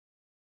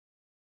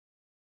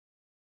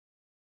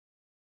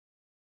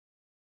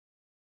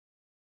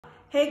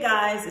Hey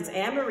guys, it's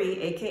Anne-Marie,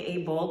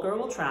 aka Bald Girl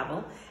Will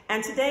Travel,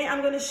 and today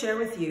I'm going to share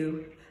with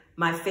you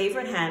my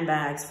favorite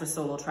handbags for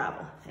solo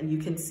travel, and you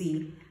can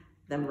see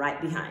them right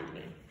behind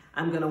me.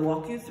 I'm going to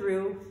walk you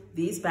through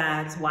these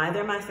bags, why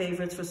they're my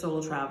favorites for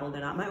solo travel.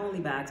 They're not my only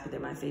bags, but they're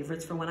my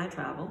favorites for when I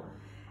travel,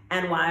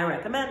 and why I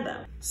recommend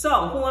them.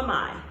 So, who am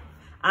I?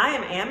 I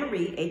am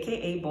Anne-Marie,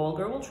 aka Bald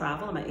Girl Will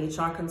Travel. I'm an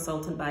HR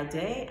consultant by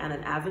day and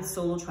an avid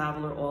solo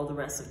traveler all the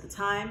rest of the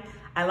time.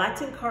 I like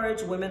to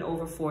encourage women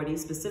over 40,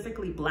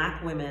 specifically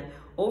Black women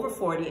over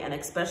 40, and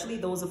especially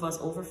those of us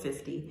over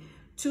 50,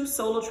 to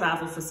solo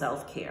travel for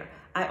self-care.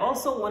 I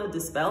also want to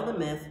dispel the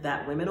myth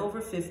that women over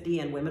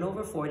 50 and women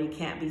over 40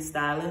 can't be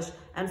stylish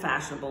and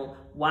fashionable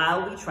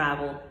while we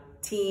travel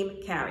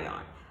team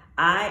carry-on.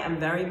 I am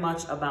very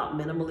much about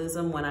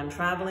minimalism when I'm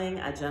traveling.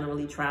 I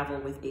generally travel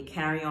with a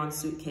carry-on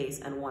suitcase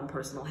and one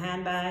personal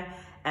handbag.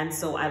 And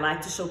so I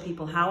like to show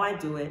people how I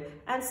do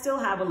it and still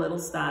have a little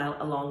style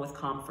along with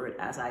comfort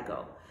as I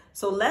go.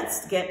 So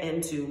let's get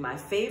into my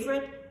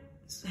favorite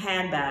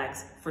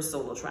handbags for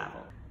solo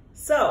travel.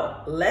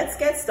 So let's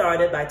get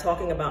started by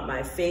talking about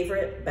my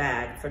favorite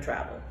bag for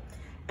travel.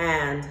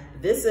 And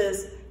this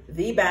is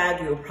the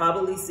bag you'll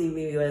probably see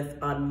me with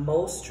on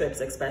most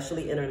trips,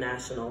 especially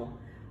international.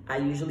 I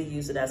usually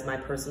use it as my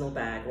personal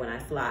bag when I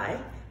fly,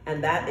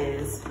 and that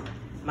is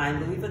my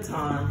Louis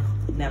Vuitton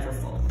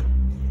Neverfull.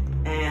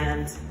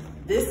 And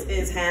this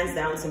is hands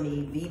down to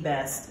me the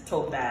best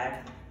tote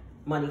bag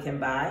money can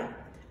buy.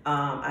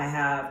 I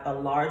have a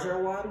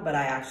larger one, but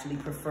I actually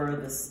prefer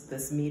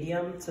this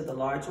medium to the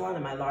large one,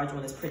 and my large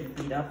one is pretty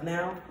beat up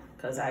now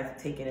because I've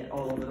taken it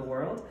all over the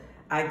world.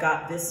 I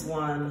got this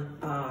one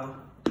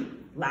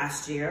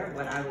last year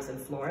when I was in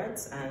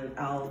Florence, and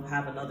I'll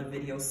have another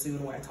video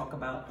soon where I talk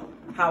about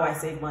how I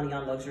save money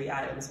on luxury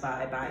items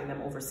by buying them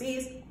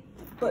overseas.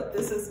 But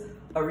this is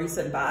a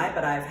recent buy,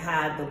 but I've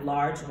had the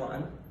large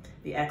one,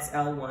 the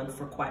XL one,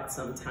 for quite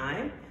some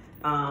time.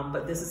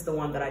 But this is the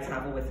one that I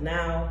travel with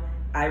now.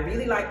 I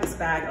really like this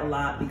bag a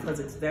lot because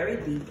it's very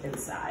deep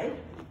inside,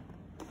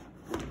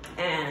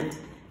 and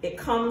it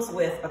comes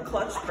with a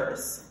clutch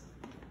purse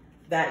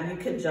that you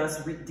can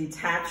just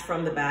detach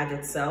from the bag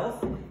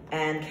itself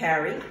and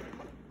carry.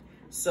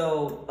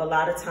 So a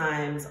lot of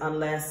times,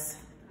 unless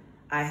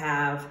I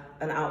have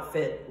an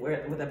outfit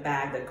with a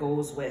bag that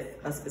goes with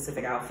a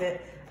specific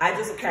outfit, I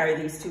just carry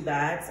these two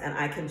bags, and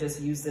I can just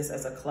use this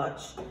as a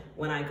clutch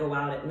when I go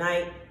out at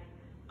night,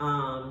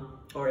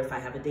 or if I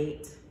have a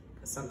date,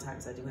 because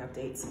sometimes I do have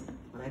dates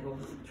when I go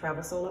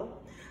travel solo.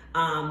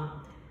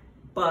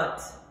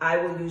 But I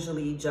will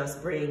usually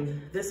just bring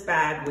this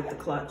bag with the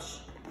clutch,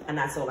 and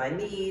that's all I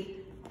need.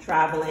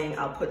 Traveling,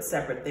 I'll put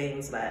separate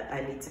things that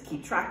I need to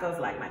keep track of,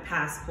 like my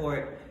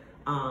passport,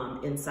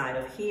 inside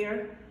of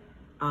here.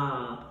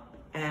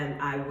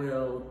 And I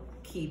will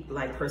keep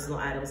like personal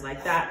items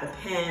like that, the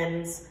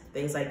pens,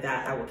 things like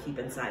that, I will keep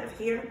inside of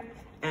here.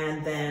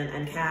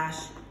 And cash,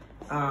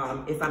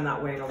 if I'm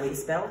not wearing a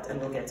waist belt, and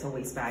we'll get to a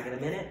waist bag in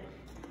a minute,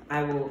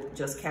 I will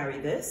just carry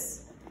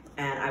this,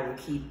 and I will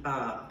keep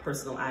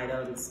personal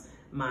items,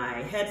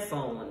 my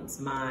headphones,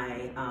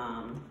 my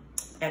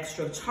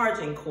extra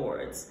charging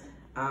cords,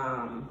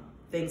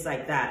 things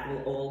like that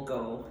will all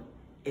go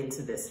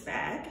into this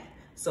bag.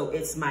 So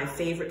it's my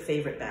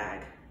favorite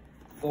bag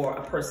for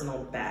a personal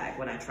bag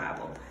when I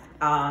travel.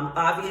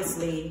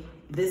 Obviously,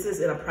 this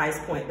is at a price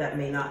point that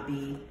may not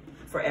be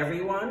for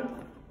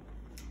everyone.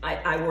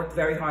 I worked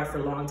very hard for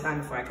a long time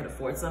before I could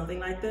afford something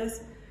like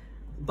this,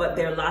 but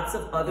there are lots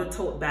of other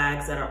tote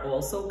bags that are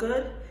also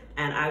good,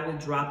 and I will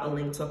drop a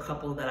link to a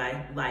couple that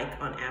I like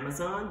on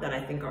Amazon that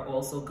I think are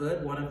also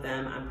good. One of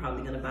them I'm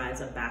probably gonna buy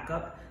as a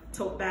backup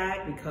tote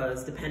bag,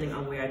 because depending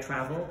on where I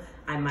travel,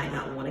 I might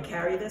not want to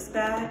carry this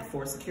bag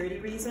for security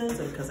reasons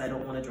and because I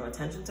don't want to draw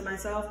attention to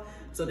myself.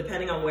 So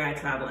depending on where I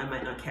travel, I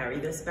might not carry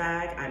this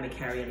bag. I may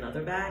carry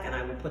another bag, and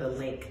I will put a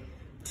link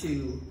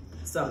to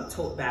some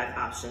tote bag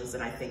options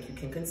that I think you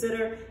can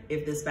consider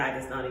if this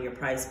bag is not in your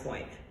price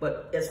point.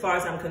 But as far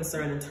as I'm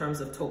concerned, in terms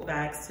of tote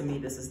bags, to me,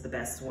 this is the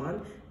best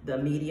one, the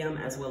medium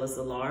as well as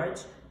the large.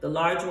 The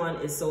large one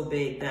is so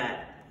big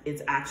that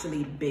it's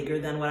actually bigger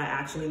than what I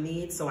actually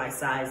need, so I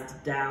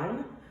sized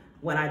down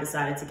when I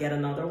decided to get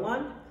another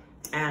one,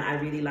 and I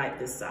really like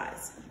this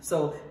size.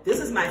 So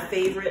this is my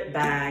favorite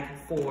bag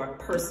for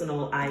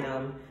personal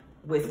item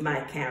with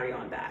my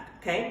carry-on bag,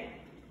 okay?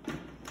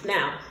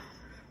 Now,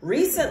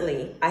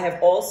 recently, I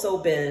have also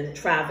been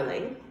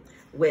traveling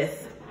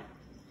with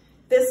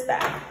this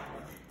bag,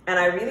 and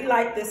I really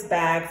like this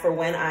bag for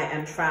when I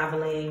am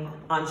traveling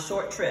on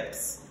short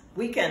trips,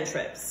 weekend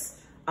trips,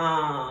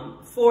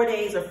 4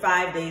 days or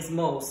 5 days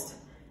most,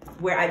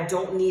 where I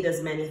don't need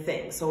as many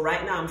things. So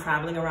right now I'm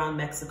traveling around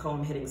Mexico.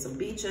 I'm hitting some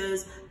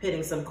beaches,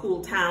 hitting some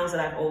cool towns that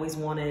I've always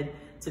wanted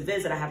to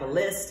visit. I have a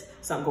list,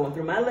 so I'm going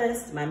through my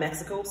list, my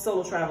Mexico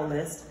solo travel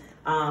list,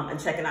 and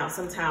checking out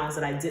some towns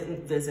that I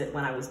didn't visit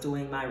when I was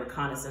doing my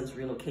reconnaissance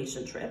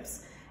relocation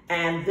trips.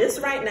 And this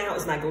right now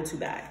is my go-to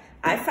bag.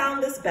 I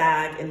found this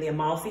bag in the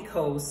Amalfi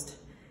Coast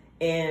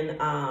in,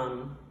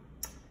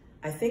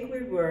 I think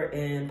we were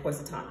in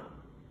Positano.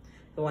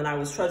 When I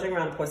was trudging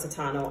around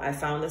Positano, I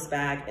found this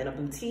bag in a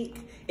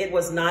boutique. It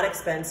was not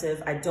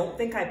expensive. I don't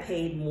think I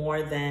paid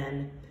more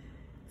than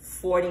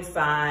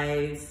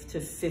 45 to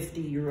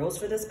 50 euros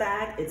for this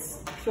bag.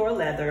 It's pure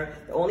leather.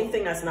 The only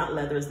thing that's not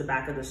leather is the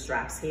back of the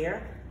straps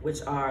here,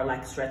 which are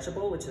like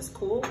stretchable, which is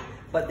cool.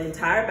 But the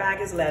entire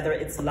bag is leather.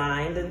 It's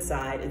lined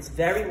inside. It's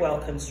very well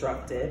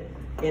constructed.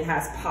 It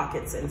has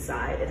pockets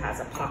inside. It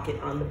has a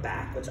pocket on the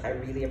back, which I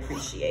really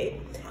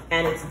appreciate.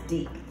 And it's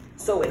deep,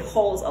 so it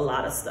holds a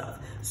lot of stuff.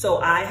 So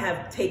I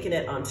have taken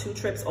it on 2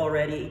 trips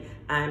already.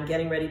 I'm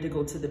getting ready to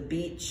go to the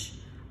beach.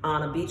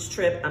 On a beach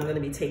trip, I'm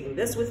gonna be taking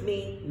this with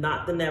me,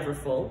 not the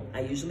Neverfull. I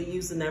usually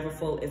use the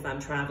Neverfull if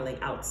I'm traveling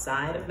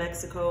outside of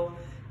Mexico,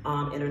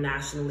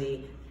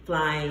 internationally,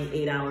 flying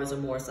 8 hours or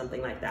more,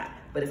 something like that.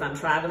 But if I'm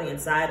traveling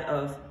inside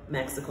of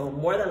Mexico,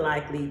 more than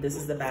likely, this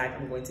is the bag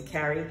I'm going to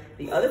carry.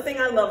 The other thing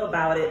I love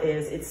about it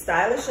is it's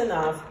stylish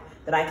enough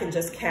that I can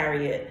just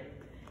carry it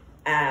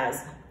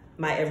as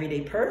my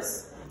everyday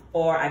purse,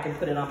 or I can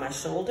put it on my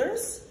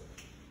shoulders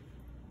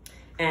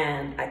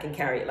and I can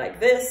carry it like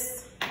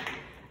this.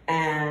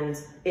 And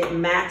it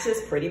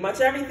matches pretty much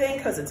everything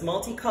because it's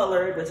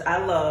multicolored, which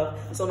I love.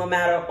 So no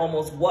matter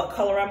almost what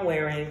color I'm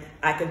wearing,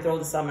 I can throw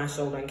this on my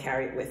shoulder and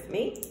carry it with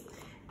me.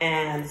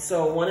 And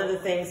so one of the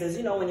things is,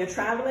 you know, when you're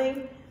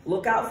traveling,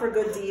 look out for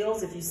good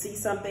deals. If you see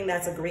something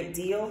that's a great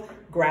deal,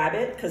 grab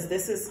it, because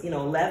this is, you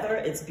know, leather.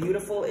 It's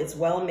beautiful, it's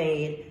well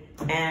made,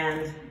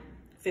 and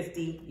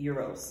 50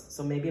 euros.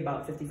 So maybe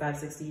about 55,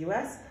 60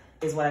 US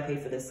is what I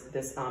paid for this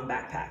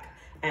backpack.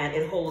 And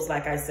it holds,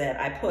 like I said,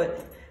 I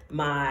put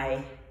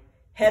my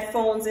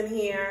headphones in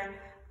here.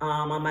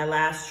 On my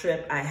last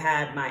trip, I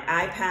had my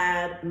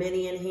iPad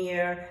mini in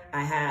here.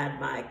 I had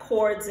my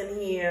cords in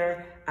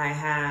here. I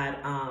had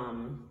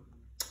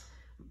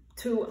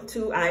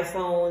two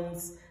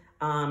iPhones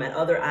and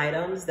other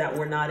items that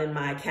were not in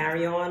my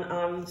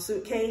carry-on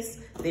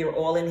suitcase. They were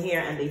all in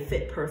here and they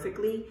fit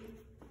perfectly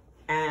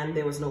and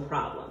there was no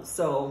problem.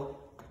 So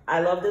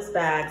I love this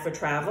bag for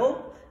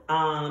travel.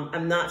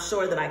 I'm not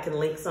sure that I can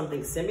link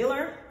something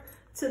similar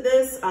to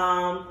this,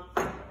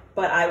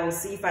 but I will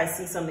see if I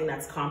see something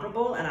that's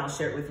comparable and I'll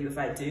share it with you if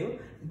I do.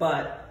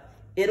 But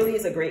Italy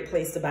is a great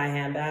place to buy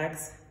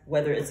handbags,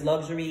 whether it's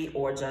luxury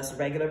or just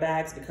regular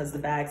bags, because the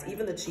bags,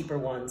 even the cheaper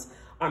ones,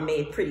 are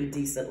made pretty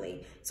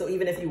decently. So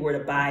even if you were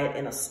to buy it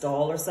in a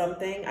stall or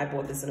something, I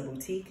bought this in a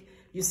boutique,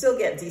 you still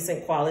get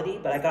decent quality,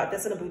 but I got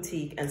this in a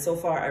boutique and so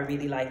far I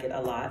really like it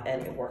a lot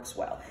and it works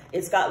well.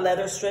 It's got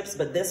leather strips,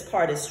 but this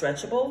part is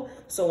stretchable.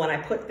 So when I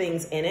put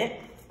things in it,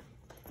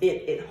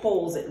 it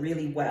holds it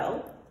really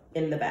well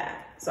in the bag.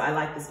 So I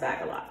like this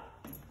bag a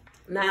lot.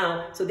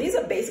 Now, so these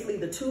are basically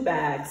the 2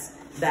 bags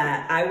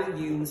that I will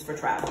use for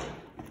traveling.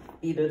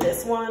 Either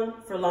this one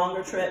for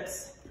longer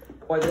trips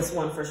or this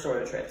one for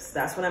shorter trips.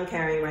 That's what I'm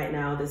carrying right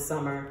now this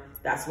summer.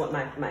 That's what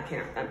I'm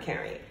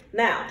carrying.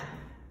 Now,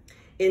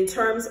 in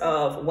terms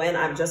of when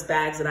I'm just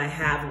bags that I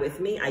have with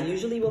me, I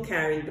usually will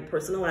carry the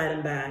personal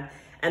item bag,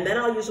 and then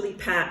I'll usually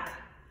pack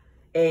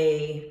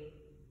a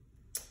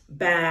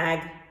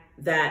bag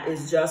that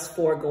is just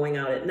for going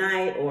out at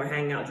night or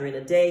hanging out during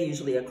the day,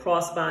 usually a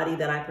crossbody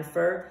that I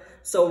prefer.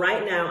 So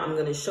right now I'm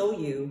gonna show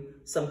you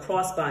some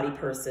crossbody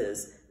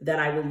purses that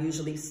I will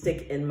usually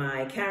stick in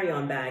my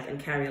carry-on bag and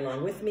carry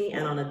along with me.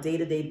 And on a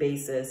day-to-day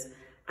basis,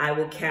 I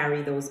will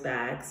carry those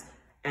bags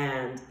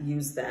and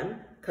use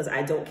them because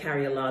I don't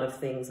carry a lot of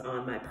things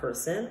on my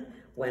person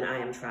when I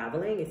am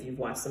traveling. If you've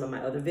watched some of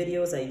my other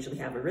videos, I usually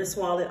have a wrist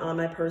wallet on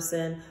my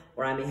person,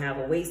 or I may have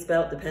a waist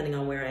belt depending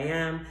on where I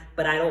am,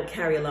 but I don't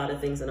carry a lot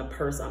of things in a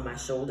purse on my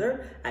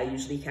shoulder. I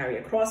usually carry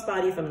a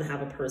crossbody if I'm gonna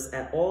have a purse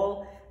at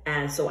all,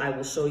 and so I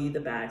will show you the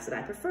bags that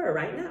I prefer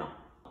right now.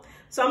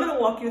 So I'm gonna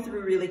walk you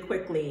through really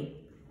quickly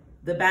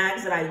the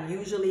bags that I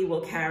usually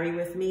will carry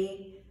with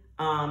me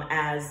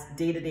as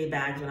day-to-day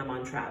bags when I'm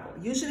on travel.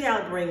 Usually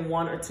I'll bring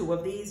 1 or 2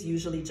 of these,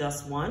 usually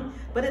just 1,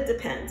 but it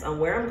depends on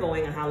where I'm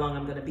going and how long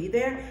I'm gonna be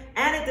there,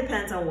 and it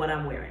depends on what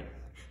I'm wearing.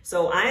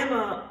 So I am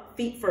a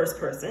feet first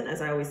person,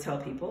 as I always tell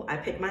people. I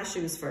pick my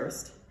shoes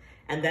first,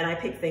 and then I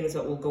pick things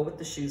that will go with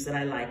the shoes that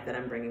I like that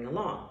I'm bringing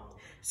along.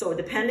 So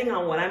depending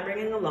on what I'm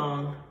bringing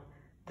along,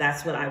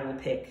 that's what I will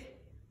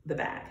pick the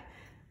bag.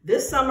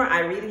 This summer, I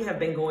really have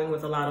been going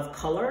with a lot of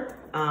color.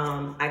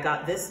 I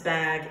got this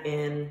bag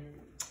in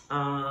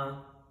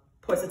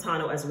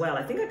Positano as well.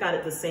 I think I got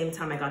it the same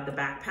time I got the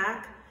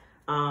backpack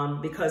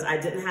because I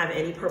didn't have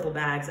any purple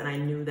bags and I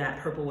knew that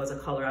purple was a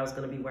color I was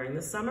going to be wearing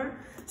this summer.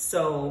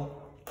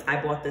 So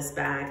I bought this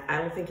bag. I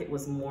don't think it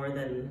was more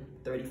than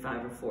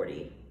 35 or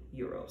 40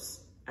 euros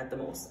at the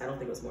most. I don't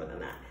think it was more than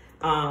that.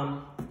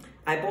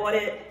 I bought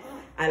it.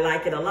 I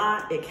like it a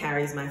lot. It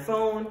carries my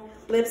phone,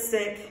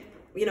 lipstick,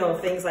 you know,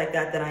 things like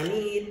that that I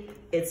need.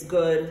 It's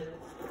good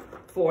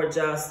for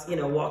just, you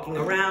know, walking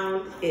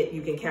around.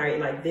 You can carry it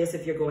like this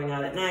if you're going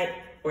out at night,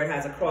 or it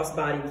has a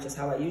crossbody, which is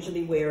how I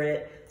usually wear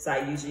it. So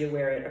I usually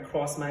wear it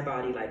across my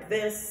body like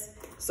this.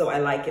 So I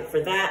like it for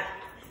that.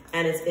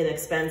 And it's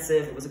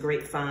inexpensive. It was a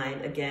great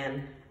find.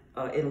 Again,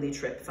 Italy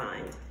trip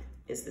find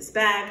is this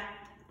bag.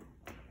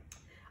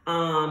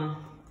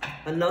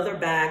 Another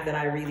bag that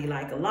I really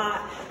like a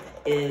lot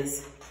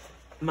is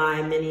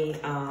my mini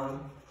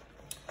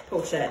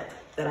pochette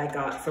that I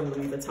got from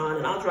Louis Vuitton.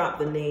 And I'll drop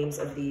the names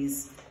of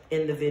these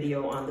in the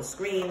video on the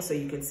screen so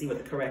you can see what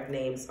the correct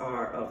names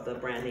are of the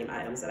brand name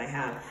items that I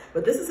have.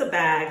 But this is a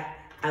bag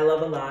I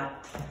love a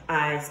lot.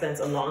 I spent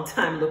a long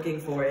time looking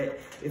for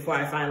it before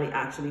I finally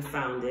actually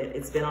found it.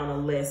 It's been on a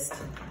list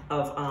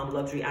of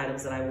luxury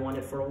items that I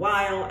wanted for a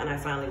while, and I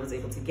finally was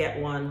able to get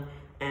one.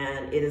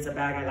 And it is a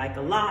bag I like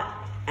a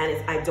lot.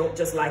 And I don't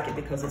just like it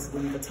because it's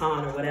Louis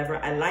Vuitton or whatever.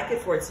 I like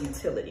it for its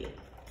utility.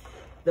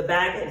 The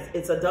bag,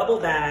 it's a double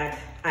bag.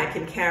 I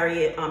can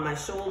carry it on my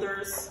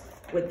shoulders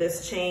with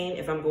this chain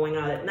if I'm going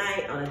out at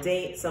night, on a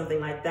date, something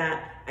like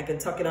that. I can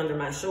tuck it under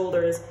my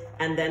shoulders.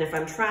 And then if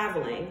I'm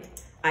traveling,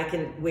 I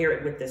can wear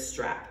it with this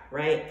strap,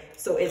 right?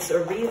 So it's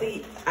a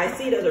really, I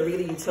see it as a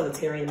really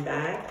utilitarian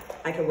bag.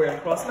 I can wear it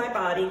across my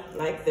body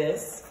like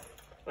this,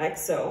 like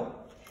so.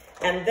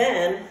 And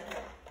then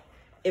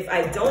if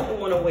I don't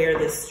want to wear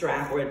this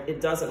strap or it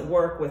doesn't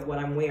work with what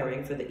I'm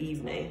wearing for the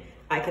evening,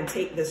 I can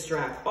take this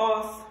strap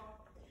off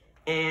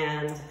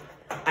and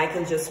I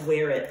can just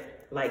wear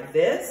it like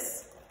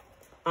this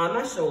on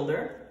my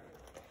shoulder.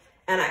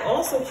 And I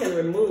also can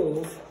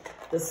remove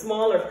the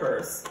smaller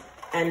purse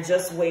and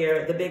just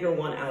wear the bigger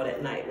one out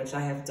at night, which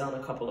I have done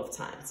a couple of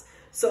times.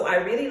 So I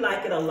really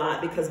like it a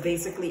lot because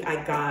basically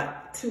I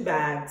got 2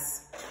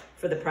 bags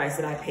for the price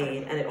that I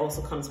paid, and it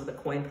also comes with a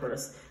coin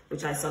purse,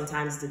 which I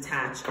sometimes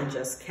detach and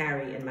just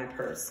carry in my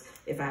purse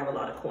if I have a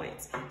lot of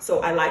coins.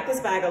 So I like this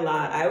bag a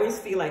lot. I always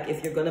feel like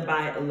if you're gonna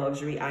buy a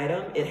luxury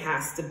item, it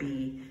has to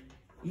be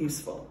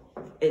useful.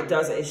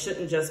 It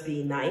shouldn't just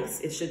be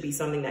nice. It should be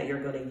something that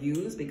you're gonna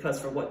use,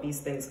 because for what these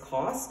things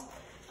cost,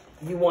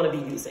 you wanna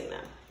be using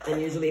them. And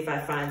usually if I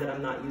find that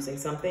I'm not using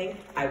something,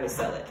 I will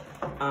sell it.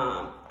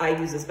 I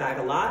use this bag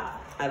a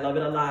lot. I love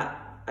it a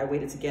lot. I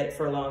waited to get it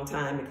for a long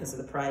time because of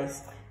the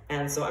price.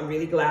 And so I'm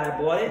really glad I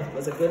bought it. It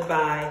was a good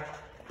buy.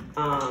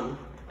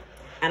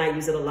 And I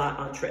use it a lot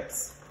on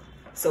trips.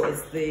 So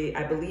it's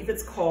I believe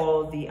it's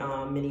called the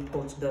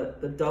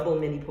the double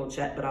mini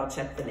pochette, but I'll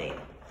check the name.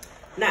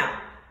 Now,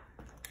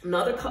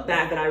 another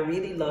bag that I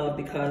really love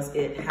because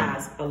it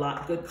has a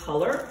lot good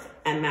color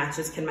and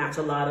can match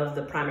a lot of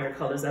the primary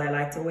colors that I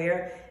like to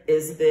wear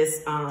is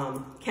this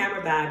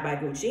camera bag by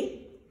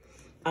Gucci.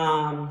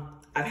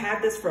 I've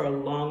had this for a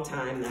long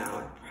time now.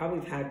 I probably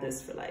have had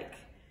this for like,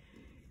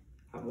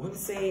 I want to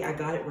say I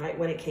got it right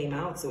when it came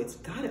out. So it's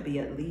gotta be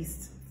at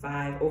least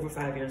over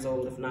 5 years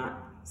old, if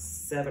not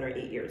 7 or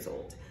 8 years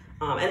old.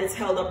 And it's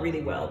held up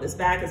really well. This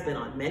bag has been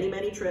on many,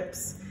 many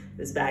trips.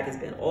 This bag has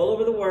been all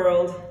over the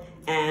world,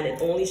 and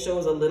it only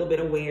shows a little bit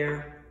of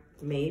wear,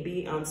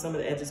 maybe on some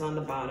of the edges on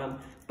the bottom,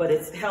 but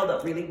it's held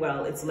up really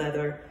well. It's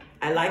leather.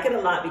 I like it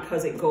a lot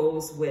because it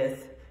goes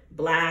with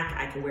black.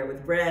 I can wear it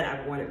with red.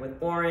 I've worn it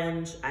with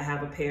orange. I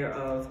have a pair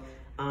of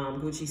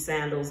Gucci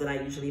sandals that I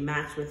usually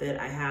match with it.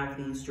 I have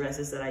these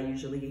dresses that I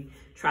usually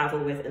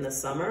travel with in the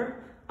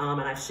summer.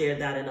 And I've shared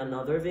that in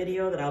another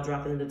video that I'll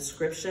drop in the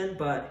description,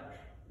 but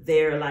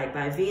they're like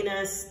by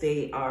Venus.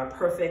 They are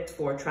perfect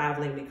for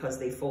traveling because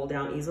they fold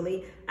down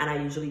easily. And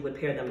I usually would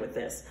pair them with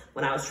this.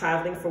 When I was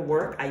traveling for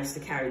work, I used to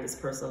carry this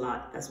purse a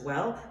lot as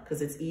well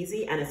because it's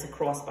easy and it's a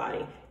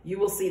crossbody. You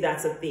will see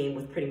that's a theme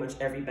with pretty much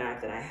every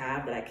bag that I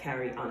have that I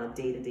carry on a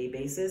day-to-day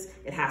basis.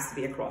 It has to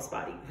be a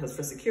crossbody because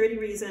for security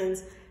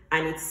reasons, I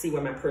need to see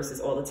where my purse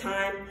is all the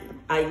time.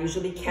 I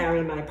usually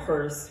carry my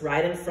purse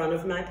right in front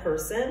of my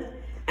person.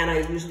 And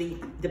I usually,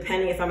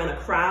 depending if I'm in a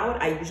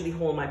crowd, I usually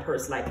hold my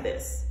purse like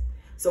this.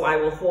 So I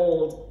will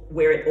hold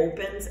where it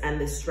opens and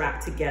this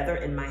strap together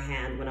in my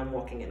hand when I'm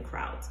walking in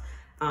crowds.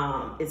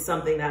 It's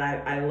something that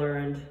I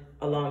learned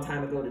a long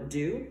time ago to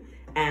do.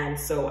 And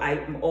so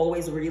I'm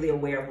always really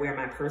aware of where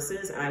my purse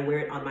is, and I wear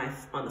it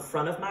on the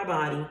front of my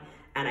body,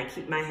 and I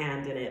keep my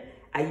hand in it.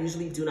 I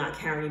usually do not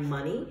carry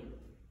money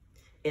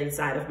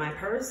inside of my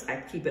purse.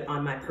 I keep it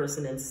on my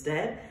person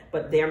instead,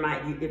 but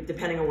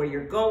depending on where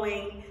you're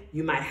going,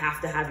 you might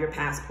have to have your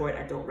passport.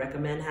 I don't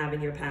recommend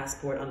having your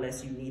passport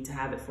unless you need to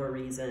have it for a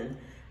reason.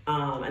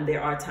 And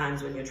there are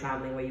times when you're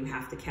traveling where you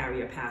have to carry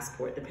your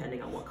passport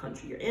depending on what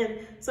country you're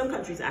in. Some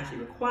countries actually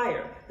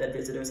require that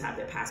visitors have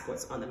their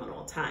passports on them at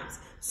all times.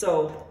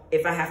 So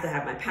if I have to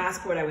have my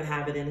passport, I would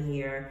have it in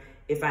here.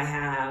 If I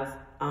have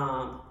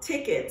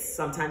tickets,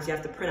 sometimes you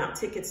have to print out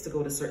tickets to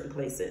go to certain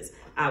places,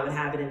 I would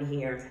have it in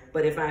here.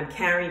 But if I'm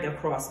carrying a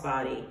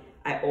crossbody,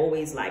 I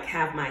always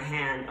have my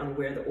hand on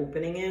where the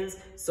opening is.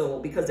 So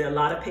because there are a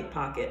lot of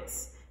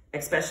pickpockets,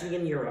 especially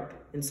in Europe,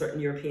 in certain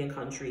European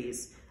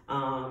countries,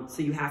 so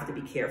you have to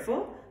be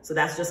careful. So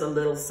that's just a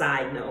little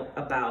side note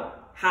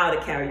about how to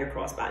carry your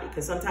crossbody.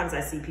 Because sometimes I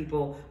see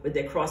people with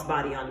their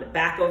crossbody on the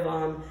back of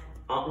them,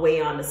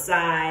 way on the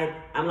side.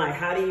 I'm like,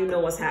 how do you know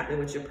what's happening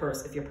with your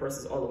purse if your purse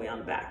is all the way on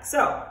the back?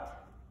 So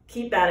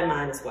keep that in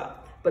mind as well.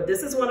 But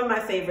this is one of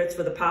my favorites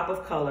for the pop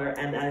of color,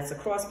 and that it's a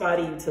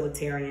crossbody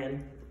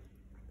utilitarian.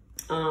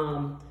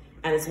 And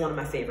it's one of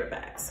my favorite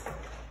bags.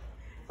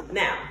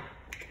 Now,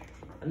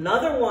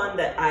 another one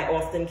that I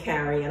often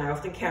carry, and I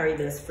often carry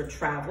this for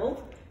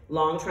travel,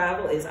 long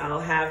travel is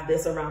I'll have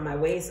this around my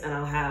waist and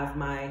I'll have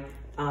my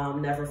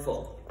Never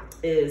Full.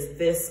 Is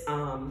this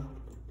belt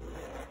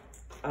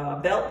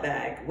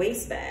bag,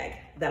 waist bag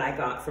that I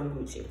got from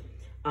Gucci.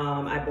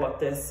 I bought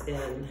this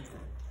in,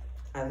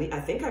 I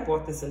think I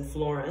bought this in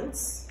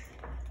Florence,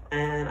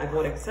 and I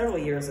bought it several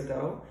years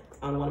ago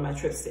on one of my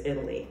trips to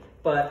Italy,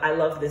 but I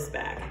love this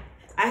bag.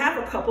 I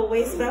have a couple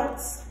waist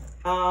belts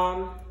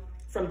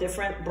from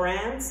different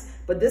brands,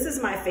 but this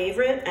is my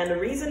favorite, and the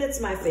reason it's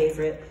my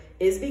favorite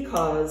is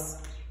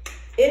because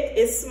it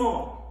is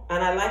small,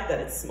 and I like that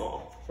it's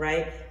small,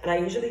 right? And I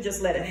usually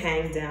just let it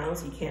hang down,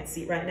 so you can't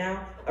see it right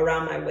now,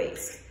 around my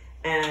waist,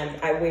 and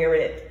I wear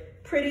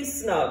it pretty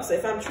snug. So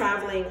if I'm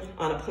traveling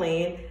on a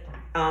plane,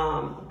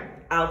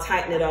 I'll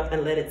tighten it up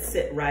and let it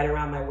sit right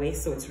around my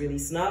waist so it's really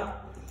snug.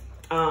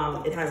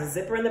 It has a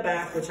zipper in the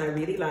back, which I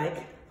really like.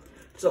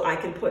 So I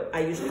can put,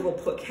 I usually will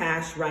put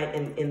cash right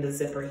in the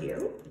zipper here.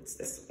 Ooh, it's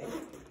this way.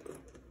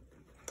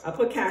 I'll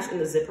put cash in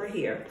the zipper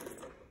here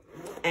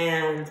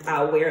and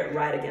I'll wear it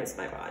right against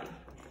my body.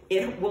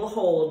 It will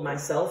hold my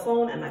cell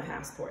phone and my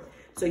passport.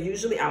 So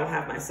usually I'll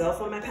have my cell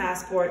phone, my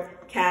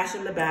passport, cash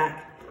in the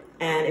back,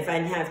 and if I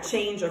have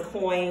change or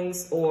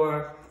coins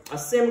or a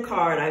SIM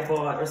card I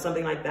bought or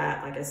something like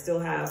that, like I still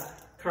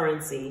have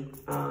currency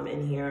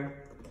in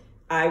here,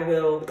 I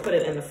will put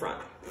it in the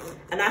front.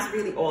 And that's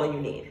really all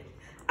you need.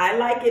 I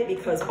like it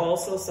because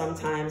also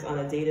sometimes on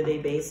a day-to-day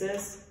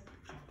basis,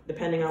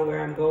 depending on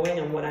where I'm going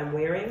and what I'm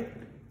wearing,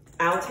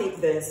 I'll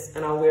take this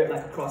and I'll wear it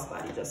like a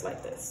crossbody, just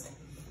like this.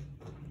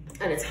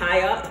 And it's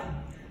high up,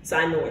 so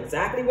I know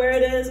exactly where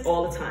it is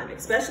all the time,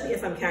 especially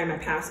if I'm carrying my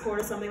passport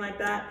or something like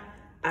that.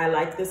 I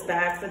like this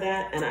bag for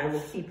that, and I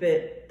will keep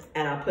it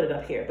and I'll put it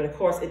up here. But of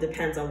course, it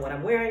depends on what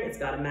I'm wearing. It's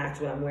gotta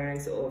match what I'm wearing.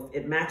 So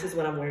if it matches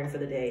what I'm wearing for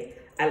the day,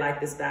 I like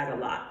this bag a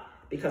lot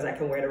because I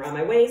can wear it around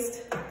my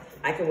waist.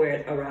 I can wear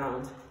it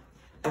around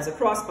as a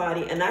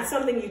crossbody. And that's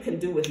something you can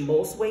do with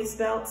most waist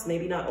belts,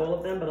 maybe not all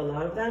of them, but a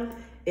lot of them,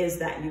 is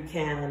that you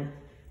can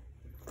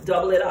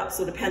double it up.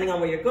 So depending on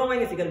where you're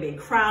going, if you're gonna be in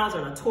crowds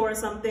or on a tour or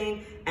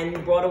something, and you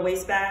brought a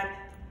waist bag,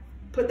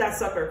 put that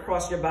sucker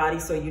across your body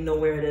so you know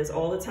where it is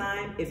all the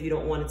time if you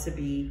don't want it to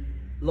be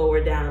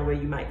lower down where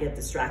you might get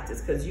distracted,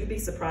 because you'd be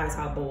surprised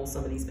how bold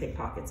some of these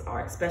pickpockets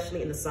are,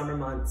 especially in the summer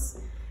months,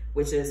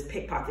 which is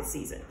pickpocket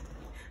season.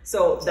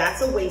 So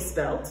that's a waist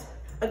belt.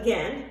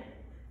 Again,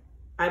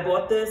 I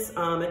bought this at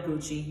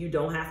Gucci. You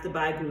don't have to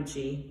buy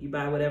Gucci. You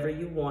buy whatever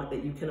you want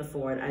that you can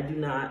afford. I do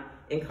not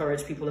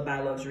encourage people to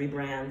buy luxury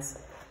brands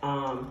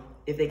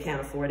if they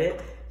can't afford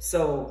it.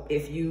 So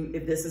if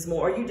this is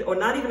more, or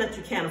not even that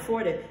you can't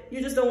afford it, you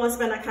just don't want to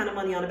spend that kind of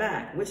money on a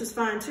bag, which is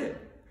fine too.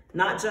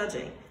 Not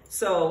judging.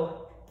 So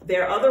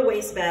there are other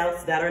waist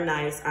belts that are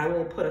nice. I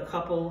will put a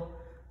couple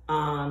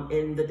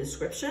in the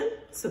description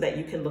so that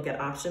you can look at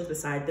options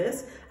beside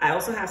this. I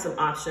also have some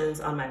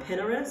options on my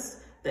Pinterest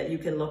that you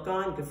can look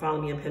on. You can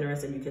follow me on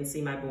Pinterest and you can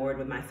see my board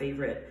with my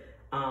favorite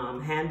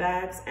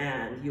handbags,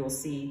 and you'll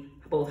see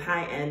both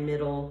high end,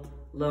 middle,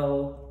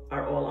 low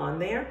are all on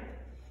there.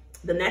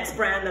 The next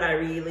brand that I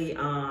really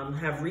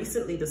have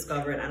recently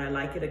discovered, and I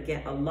like it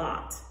again a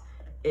lot,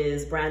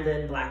 is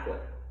Brandon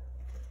Blackwood.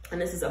 And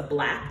this is a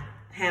black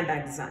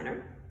handbag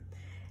designer.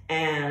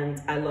 And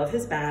I love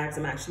his bags.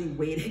 I'm actually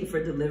waiting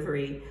for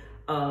delivery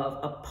of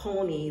a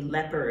pony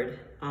leopard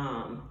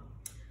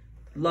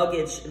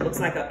luggage. It looks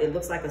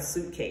like a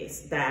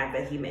suitcase bag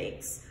that he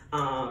makes.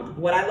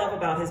 What I love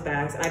about his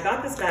bags, and I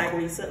got this bag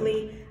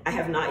recently. I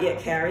have not yet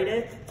carried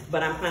it,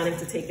 but I'm planning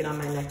to take it on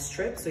my next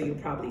trip, so you'll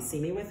probably see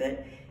me with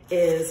it,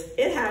 is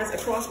it has a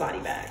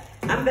crossbody bag.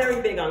 I'm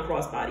very big on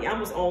crossbody. I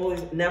almost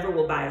always never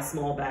will buy a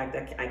small bag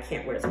that I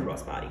can't wear as a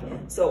crossbody.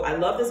 So I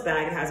love this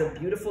bag. It has a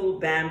beautiful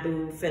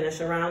bamboo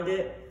finish around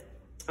it.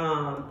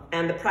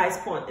 And the price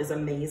point is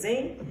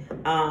amazing.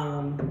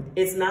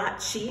 It's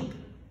not cheap,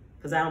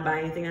 because I don't buy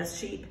anything that's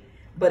cheap,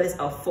 but it's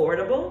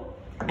affordable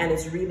and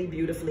it's really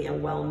beautifully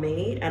and well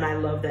made. And I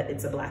love that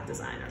it's a black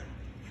designer.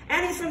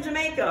 And he's from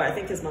Jamaica. I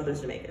think his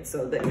mother's Jamaican,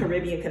 so the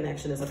Caribbean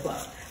connection is a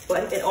plus.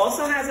 But it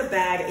also has a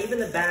bag. Even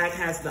the bag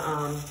has the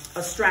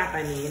a strap,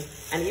 I mean,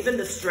 and even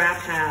the strap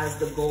has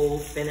the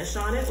gold finish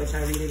on it, which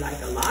I really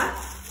like a lot.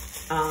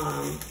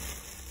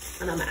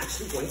 And I'm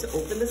actually going to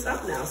open this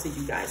up now so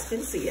you guys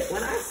can see it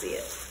when I see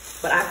it.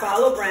 But I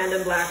follow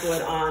Brandon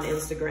Blackwood on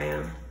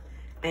Instagram,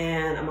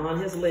 and I'm on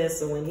his list,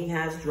 so when he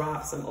has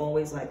drops, I'm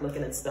always like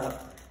looking at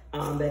stuff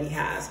that he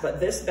has. But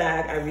this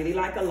bag I really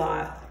like a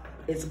lot.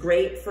 It's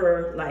great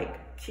for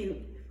like cute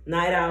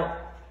night out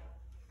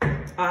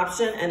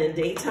option, and in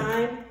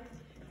daytime,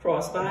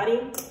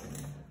 crossbody.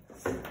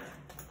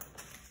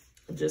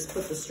 Just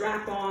put the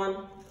strap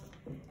on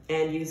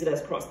and use it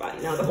as crossbody.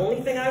 Now, the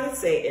only thing I would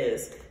say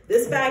is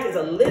this bag is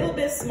a little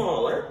bit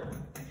smaller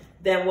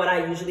than what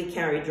I usually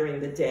carry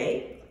during the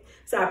day.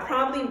 So I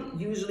probably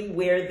usually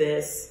wear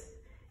this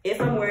if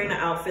I'm wearing an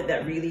outfit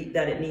that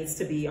it needs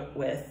to be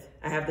with.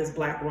 I have this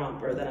black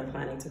romper that I'm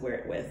planning to wear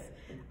it with.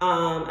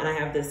 And I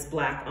have this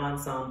black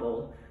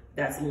ensemble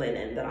that's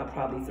linen that I'll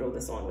probably throw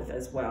this on with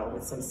as well,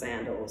 with some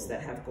sandals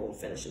that have gold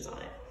finishes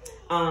on it.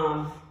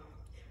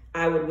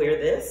 I would wear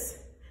this,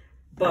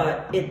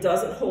 but it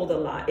doesn't hold a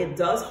lot. It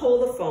does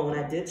hold a phone.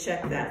 I did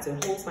check that. So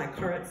it holds my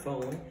current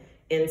phone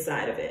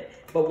inside of it.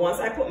 But once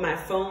I put my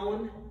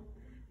phone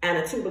and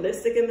a tube of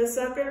lipstick in this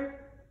sucker,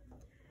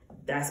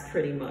 that's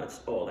pretty much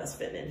all that's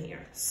fitting in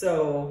here.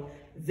 So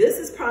this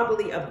is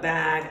probably a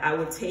bag I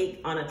would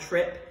take on a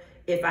trip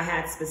if I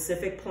had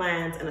specific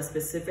plans and a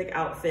specific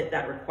outfit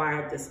that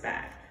required this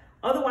bag.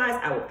 Otherwise,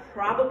 I would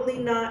probably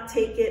not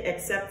take it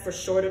except for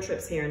shorter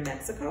trips here in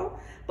Mexico.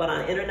 But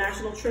on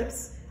international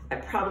trips, I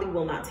probably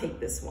will not take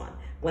this one.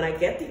 When I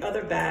get the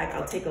other bag,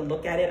 I'll take a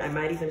look at it. I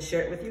might even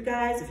share it with you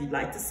guys. If you'd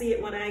like to see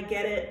it when I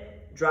get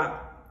it,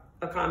 drop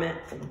a comment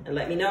and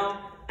let me know.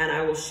 And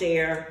I will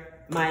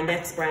share my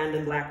next brand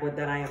in Blackwood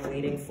that I am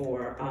waiting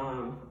for,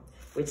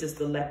 which is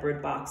the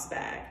leopard box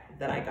bag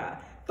that I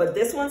got. But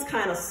this one's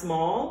kind of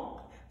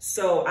small,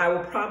 so I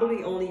will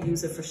probably only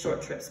use it for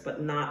short trips,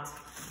 but not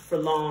for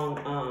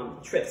long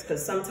trips,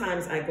 because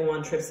sometimes I go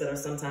on trips that are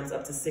sometimes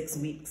up to 6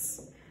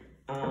 weeks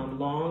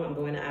long. I'm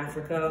going to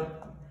Africa.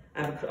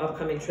 I have an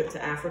upcoming trip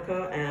to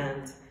Africa,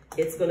 and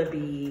it's going to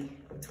be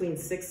between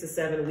 6 to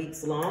 7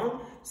 weeks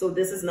long. So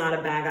this is not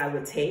a bag I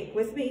would take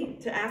with me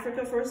to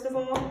Africa, first of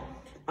all,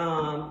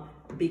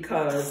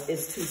 because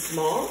it's too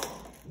small.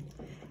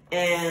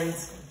 And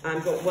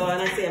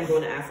when I say I'm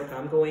going to Africa,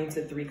 I'm going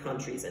to 3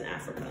 countries in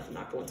Africa. I'm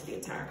not going to the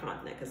entire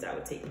continent, because that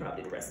would take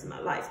probably the rest of my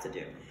life to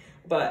do.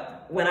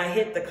 But when I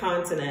hit the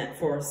continent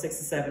for 6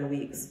 to 7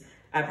 weeks,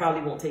 I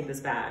probably won't take this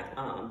bag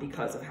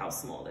because of how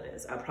small it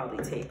is. I'll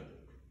probably take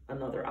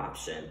another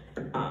option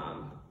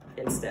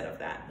instead of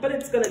that. But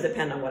it's going to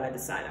depend on what I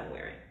decide I'm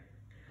wearing.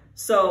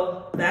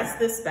 So that's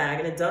this bag,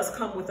 and it does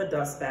come with a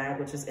dust bag,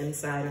 which is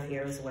inside of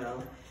here as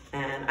well.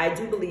 And I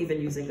do believe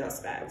in using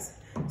dust bags.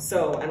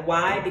 So, and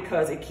why?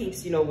 Because it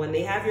keeps, you know, when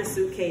they have your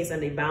suitcase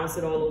and they bounce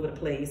it all over the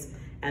place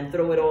and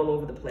throw it all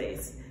over the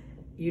place,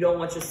 you don't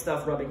want your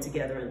stuff rubbing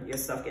together and your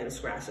stuff getting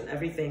scratched. And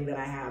everything that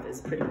I have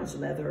is pretty much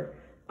leather.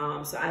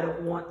 So I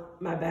don't want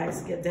my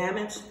bags to get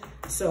damaged.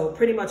 So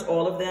pretty much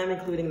all of them,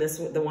 including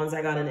the ones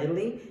I got in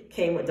Italy,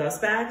 came with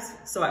dust bags.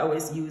 So I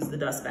always use the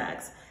dust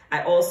bags.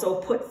 I also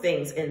put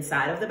things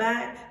inside of the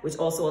bag, which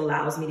also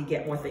allows me to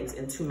get more things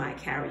into my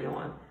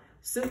carry-on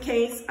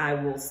suitcase.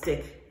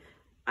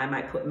 I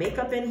might put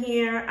makeup in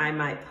here. I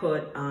might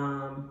put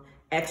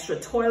extra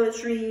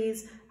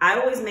toiletries. I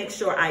always make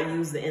sure I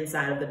use the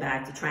inside of the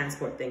bag to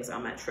transport things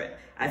on my trip.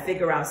 I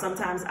figure out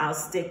sometimes I'll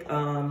stick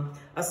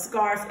a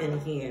scarf in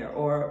here,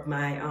 or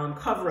my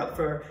cover up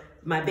for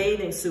my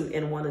bathing suit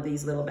in one of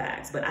these little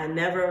bags, but I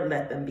never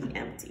let them be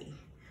empty.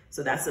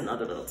 So that's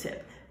another little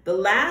tip. The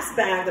last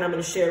bag that I'm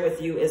going to share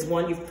with you is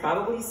one you've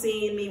probably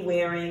seen me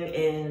wearing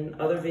in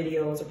other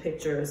videos or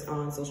pictures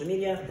on social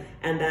media,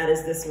 and that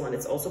is this one.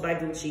 It's also by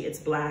Gucci. It's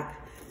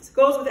black. It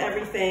goes with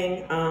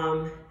everything.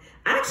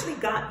 I actually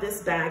got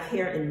this bag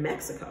here in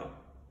Mexico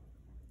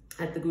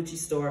at a Gucci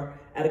store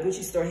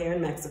here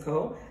in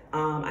Mexico.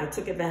 I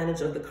took advantage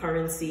of the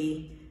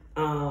currency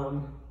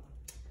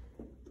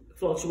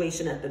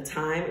fluctuation at the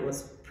time. It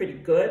was pretty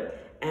good,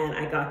 and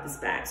I got this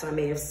bag. So I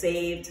may have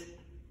saved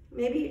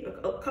maybe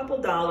a couple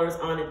dollars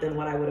on it than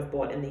what I would have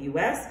bought in the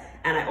US.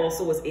 And I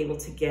also was able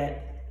to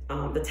get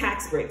the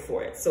tax break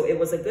for it. So it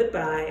was a good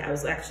buy. I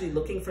was actually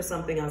looking for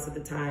something else at the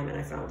time, and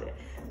I found it.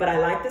 But I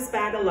like this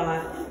bag a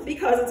lot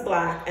because it's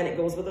black and it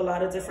goes with a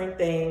lot of different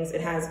things.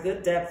 It has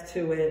good depth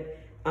to it.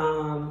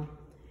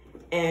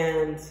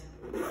 And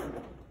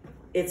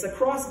it's a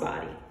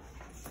crossbody.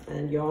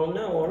 And y'all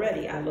know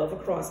already, I love a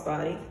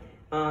crossbody.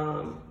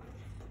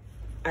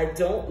 I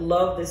don't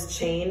love this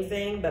chain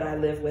thing, but I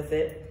live with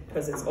it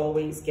because it's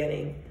always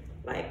getting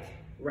like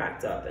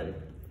wrapped up and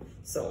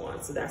so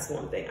on. So that's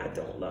one thing I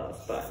don't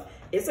love, but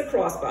it's a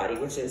crossbody,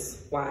 which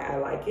is why I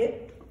like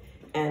it.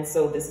 And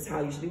so this is how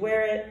I usually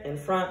wear it in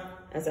front,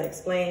 as I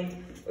explained,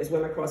 is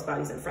wear my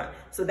crossbodies in front.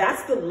 So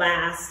that's the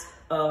last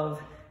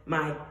of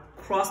my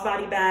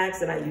crossbody bags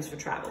that I use for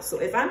travel.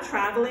 So if I'm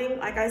traveling,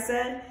 like I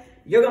said,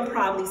 you're gonna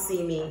probably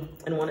see me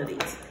in one of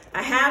these.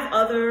 I have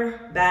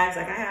other bags,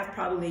 like I have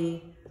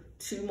probably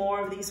 2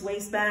 more of these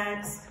waist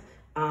bags,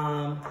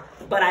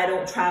 but I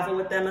don't travel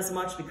with them as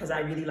much because I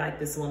really like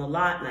this one a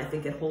lot and I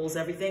think it holds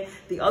everything.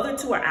 The other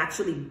 2 are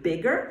actually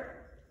bigger,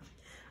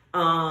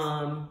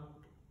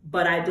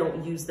 but I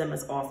don't use them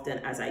as often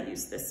as I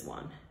use this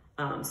one.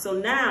 So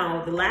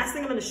now the last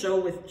thing I'm gonna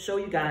show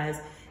you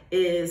guys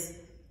is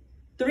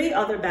 3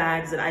 other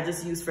bags that I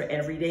just use for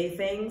everyday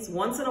things.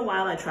 Once in a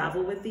while I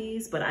travel with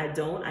these, but I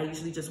don't. I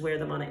usually just wear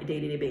them on a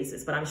day-to-day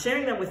basis, but I'm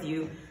sharing them with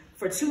you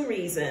for 2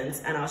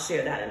 reasons, and I'll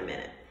share that in a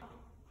minute.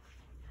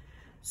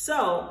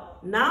 So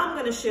now I'm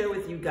gonna share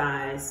with you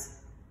guys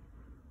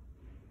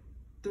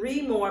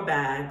 3 more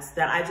bags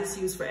that I just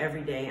use for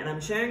every day, and I'm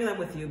sharing them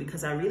with you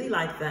because I really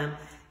like them,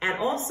 and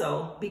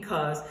also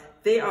because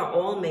they are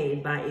all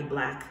made by a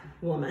Black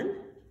woman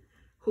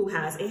who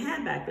has a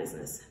handbag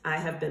business. I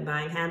have been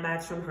buying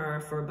handbags from her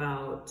for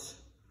about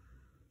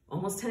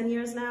almost 10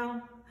 years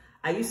now.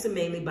 I used to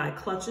mainly buy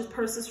clutches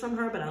purses from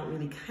her, but I don't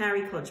really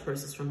carry clutch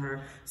purses from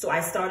her. So I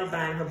started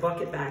buying her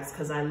bucket bags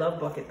because I love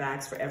bucket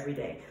bags for every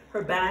day.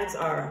 Her bags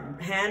are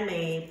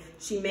handmade.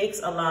 She makes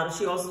a lot of,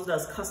 she also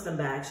does custom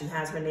bags. She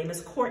has, her name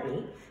is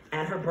Courtney,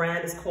 and her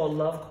brand is called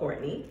Love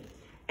Courtney.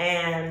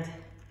 And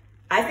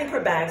I think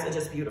her bags are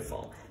just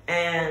beautiful.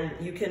 And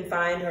you can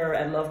find her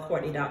at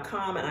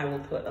lovecourtney.com, and I will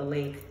put a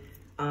link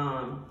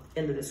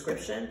in the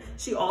description.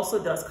 She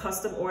also does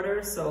custom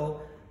orders,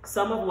 so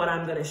some of what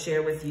I'm gonna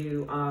share with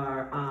you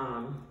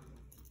are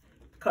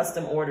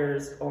custom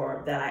orders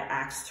or that I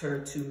asked her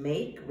to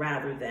make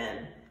rather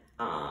than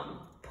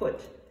put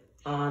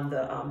on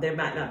the, they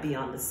might not be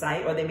on the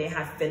site, or they may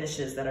have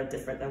finishes that are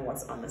different than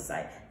what's on the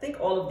site. I think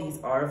all of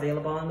these are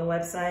available on the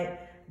website,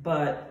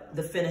 but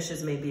the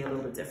finishes may be a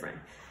little bit different.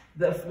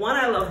 The one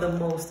I love the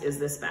most is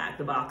this bag,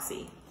 the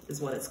Boxy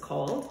is what it's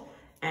called.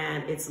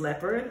 And it's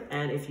leopard,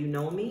 and if you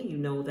know me, you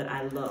know that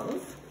I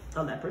love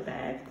a leopard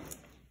bag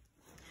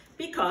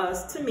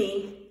because to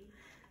me,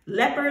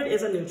 leopard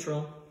is a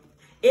neutral.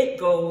 It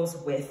goes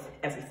with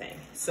everything.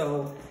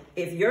 So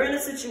if you're in a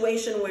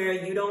situation where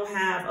you don't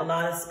have a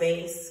lot of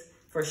space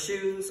for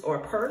shoes or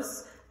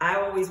purse, I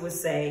always would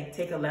say,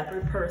 take a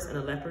leopard purse and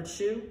a leopard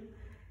shoe.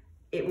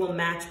 It will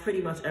match pretty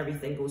much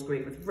everything. It goes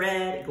great with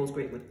red, it goes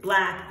great with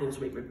black, it goes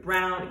great with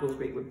brown, it goes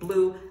great with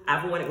blue.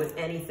 I've worn it with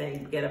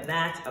anything. Get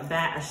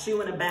a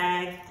shoe and a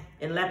bag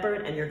in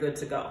leopard and you're good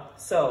to go.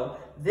 So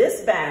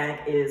this bag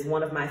is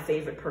one of my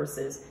favorite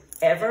purses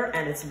ever,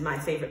 and it's my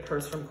favorite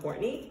purse from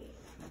Courtney.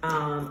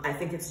 I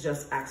think it's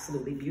just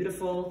absolutely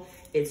beautiful.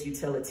 It's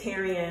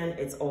utilitarian,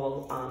 it's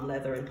all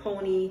leather and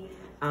pony.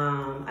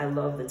 I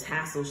love the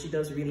tassels. She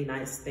does really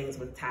nice things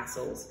with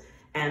tassels.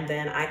 And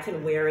then I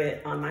can wear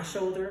it on my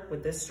shoulder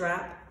with this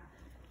strap,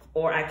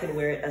 or I can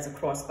wear it as a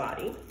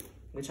crossbody,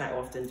 which I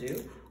often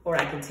do, or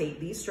I can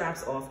take these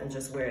straps off and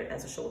just wear it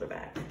as a shoulder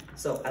bag.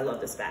 So I love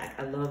this bag.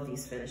 I love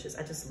these finishes.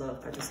 I just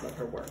love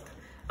her work.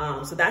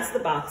 So that's the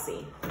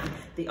Boxy.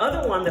 The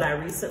other one that I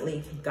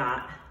recently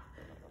got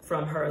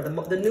from her,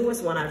 the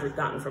newest one I've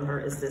gotten from her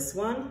is this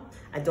one.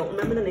 I don't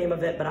remember the name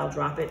of it, but I'll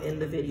drop it in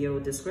the video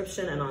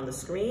description and on the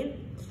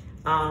screen.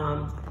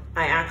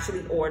 I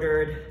actually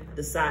ordered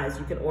the size.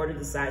 You can order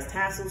the size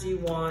tassels you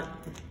want,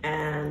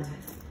 and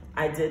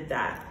I did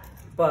that.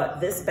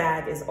 But this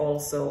bag is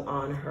also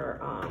on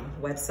her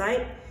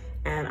website,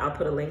 and I'll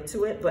put a link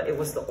to it, but it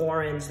was the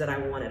orange that I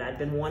wanted. I'd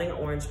been wanting an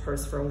orange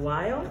purse for a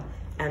while,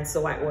 and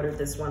so I ordered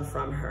this one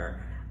from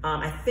her.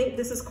 I think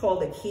this is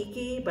called a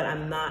Kiki, but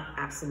I'm not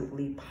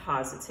absolutely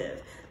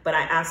positive. But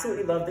I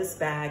absolutely love this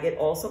bag. It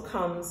also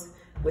comes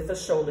with a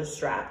shoulder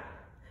strap.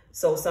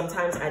 So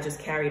sometimes I just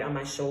carry it on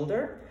my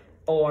shoulder,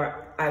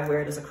 or I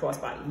wear it as a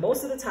crossbody.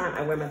 Most of the time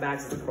I wear my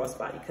bags as a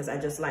crossbody because I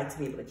just like to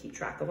be able to keep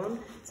track of them.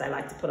 So I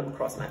like to put them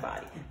across my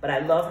body. But I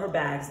love her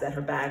bags, that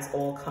her bags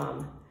all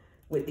come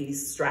with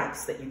these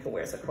straps that you can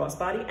wear as a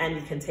crossbody, and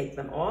you can take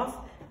them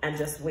off and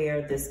just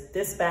wear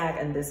this bag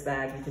and this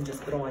bag. You can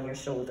just put on your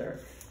shoulder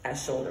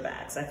as shoulder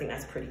bags. I think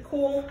that's pretty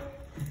cool.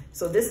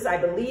 So this is, I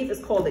believe, is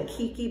called a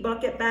Kiki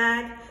bucket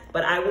bag,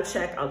 but I will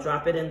check. I'll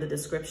drop it in the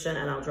description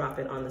and I'll drop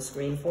it on the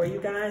screen for you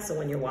guys. So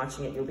when you're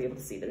watching it, you'll be able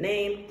to see the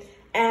name.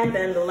 And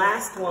then the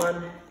last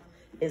one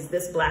is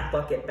this black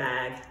bucket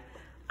bag.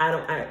 I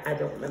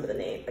don't remember the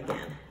name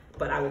again,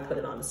 but I will put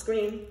it on the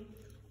screen.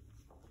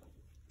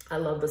 I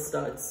love the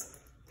studs.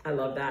 I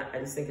love that. I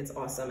just think it's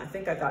awesome. I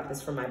think I got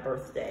this for my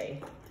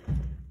birthday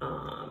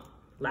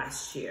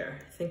last year.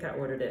 I think I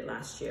ordered it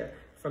last year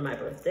for my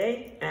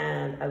birthday,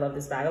 and I love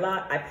this bag a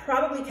lot. I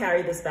probably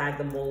carry this bag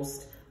the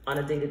most on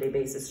a day-to-day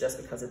basis just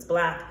because it's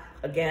black.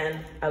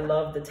 Again, I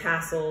love the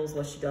tassels,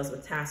 what she does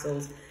with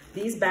tassels.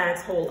 These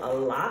bags hold a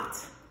lot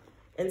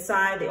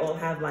inside. They all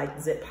have like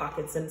zip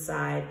pockets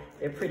inside.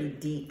 They're pretty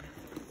deep.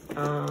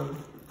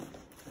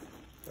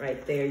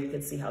 Right there, you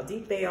can see how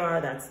deep they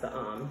are. That's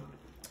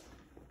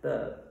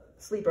the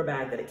sleeper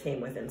bag that it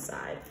came with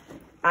inside.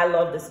 I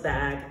love this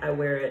bag. I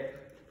wear it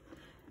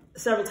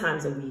several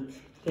times a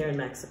week here in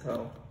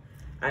Mexico.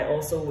 I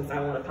also, if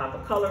I want to pop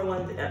a color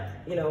one,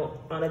 you know,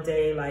 on a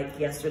day like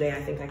yesterday, I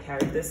think I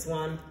carried this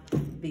one.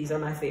 These are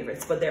my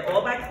favorites, but they're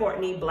all by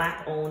Courtney,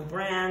 black owned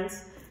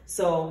brands.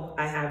 So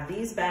I have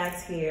these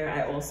bags here.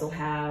 I also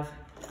have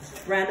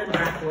Brandon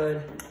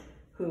Blackwood,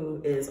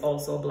 who is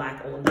also a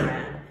black owned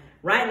brand.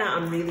 Right now,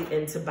 I'm really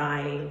into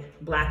buying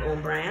black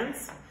owned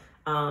brands.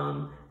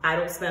 I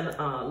don't spend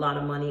a lot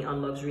of money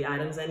on luxury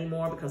items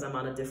anymore because I'm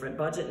on a different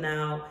budget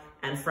now.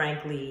 And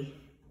frankly,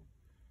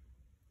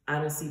 I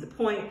don't see the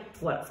point.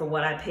 For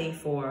what I pay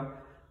for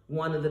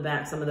one of the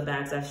bags, some of the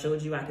bags I've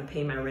showed you, I could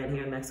pay my rent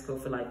here in Mexico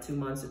for like 2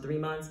 months or 3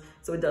 months.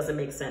 So it doesn't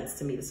make sense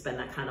to me to spend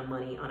that kind of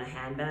money on a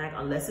handbag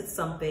unless it's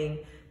something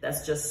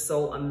that's just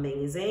so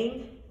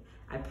amazing.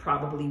 I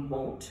probably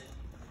won't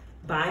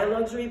buy a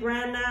luxury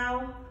brand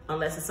now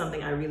unless it's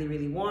something I really,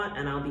 really want.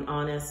 And I'll be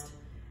honest,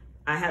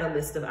 I had a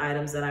list of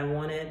items that I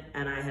wanted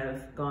and I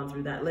have gone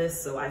through that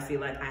list. So I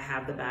feel like I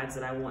have the bags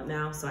that I want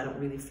now. So I don't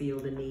really feel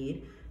the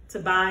need to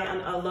buy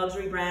a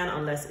luxury brand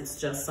unless it's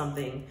just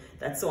something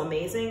that's so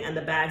amazing. And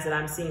the bags that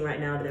I'm seeing right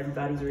now that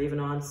everybody's raving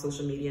on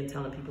social media and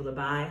telling people to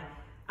buy,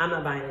 I'm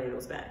not buying any of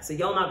those bags. So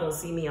y'all not gonna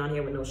see me on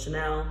here with no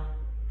Chanel.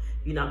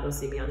 You're not gonna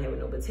see me on here with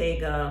no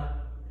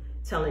Bottega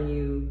telling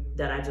you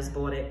that I just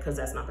bought it, because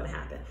that's not gonna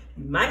happen.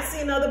 You might see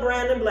another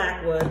brand in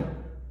Blackwood.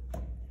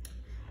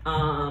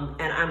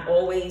 And I'm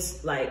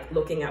always like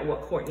looking at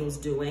what Courtney's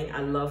doing.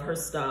 I love her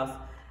stuff.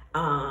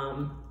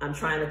 I'm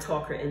trying to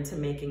talk her into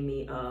making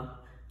me a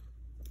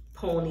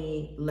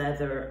pony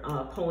leather,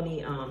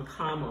 pony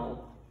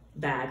camo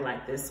bag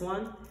like this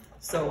one.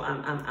 So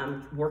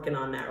I'm working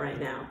on that right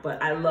now.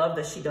 But I love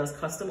that she does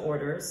custom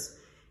orders.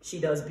 She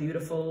does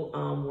beautiful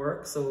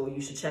work. So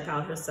you should check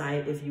out her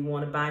site if you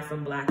want to buy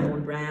from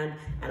Black-owned brand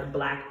and a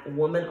Black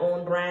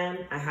woman-owned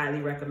brand. I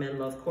highly recommend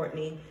Love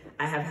Courtney.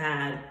 I have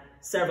had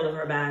several of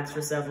her bags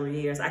for several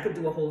years. I could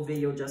do a whole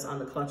video just on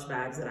the clutch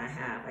bags that I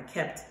have. I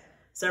kept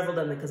several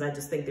of them because I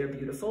just think they're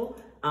beautiful.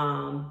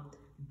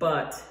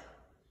 But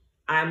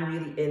I'm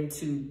really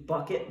into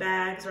bucket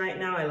bags right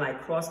now. I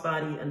like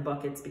crossbody and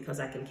buckets because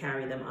I can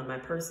carry them on my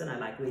person. I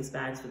like waist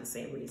bags for the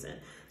same reason.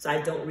 So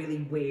I don't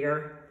really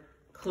wear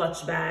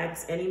clutch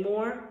bags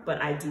anymore, but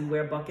I do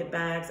wear bucket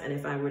bags. And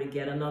if I were to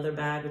get another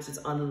bag, which is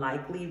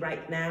unlikely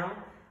right now,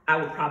 I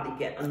would probably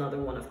get another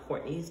one of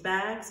Courtney's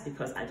bags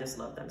because I just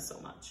love them so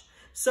much.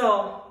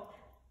 So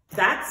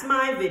that's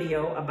my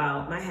video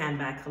about my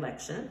handbag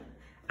collection.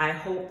 I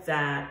hope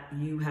that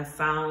you have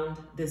found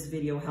this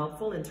video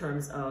helpful in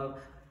terms of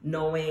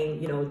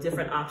knowing, you know,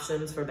 different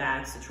options for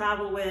bags to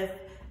travel with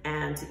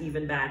and to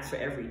even bags for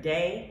every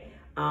day.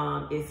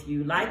 If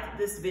you like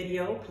this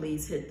video,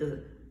 please hit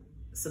the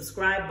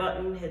subscribe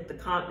button, hit the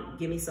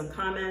give me some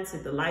comments,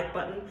 hit the like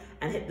button,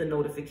 and hit the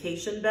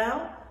notification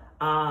bell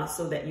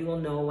so that you will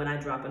know when I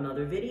drop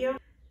another video.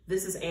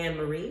 This is Anne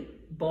Marie,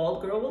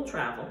 Bald Girl Will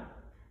Travel,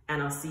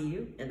 and I'll see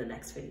you in the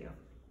next video.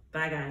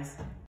 Bye, guys.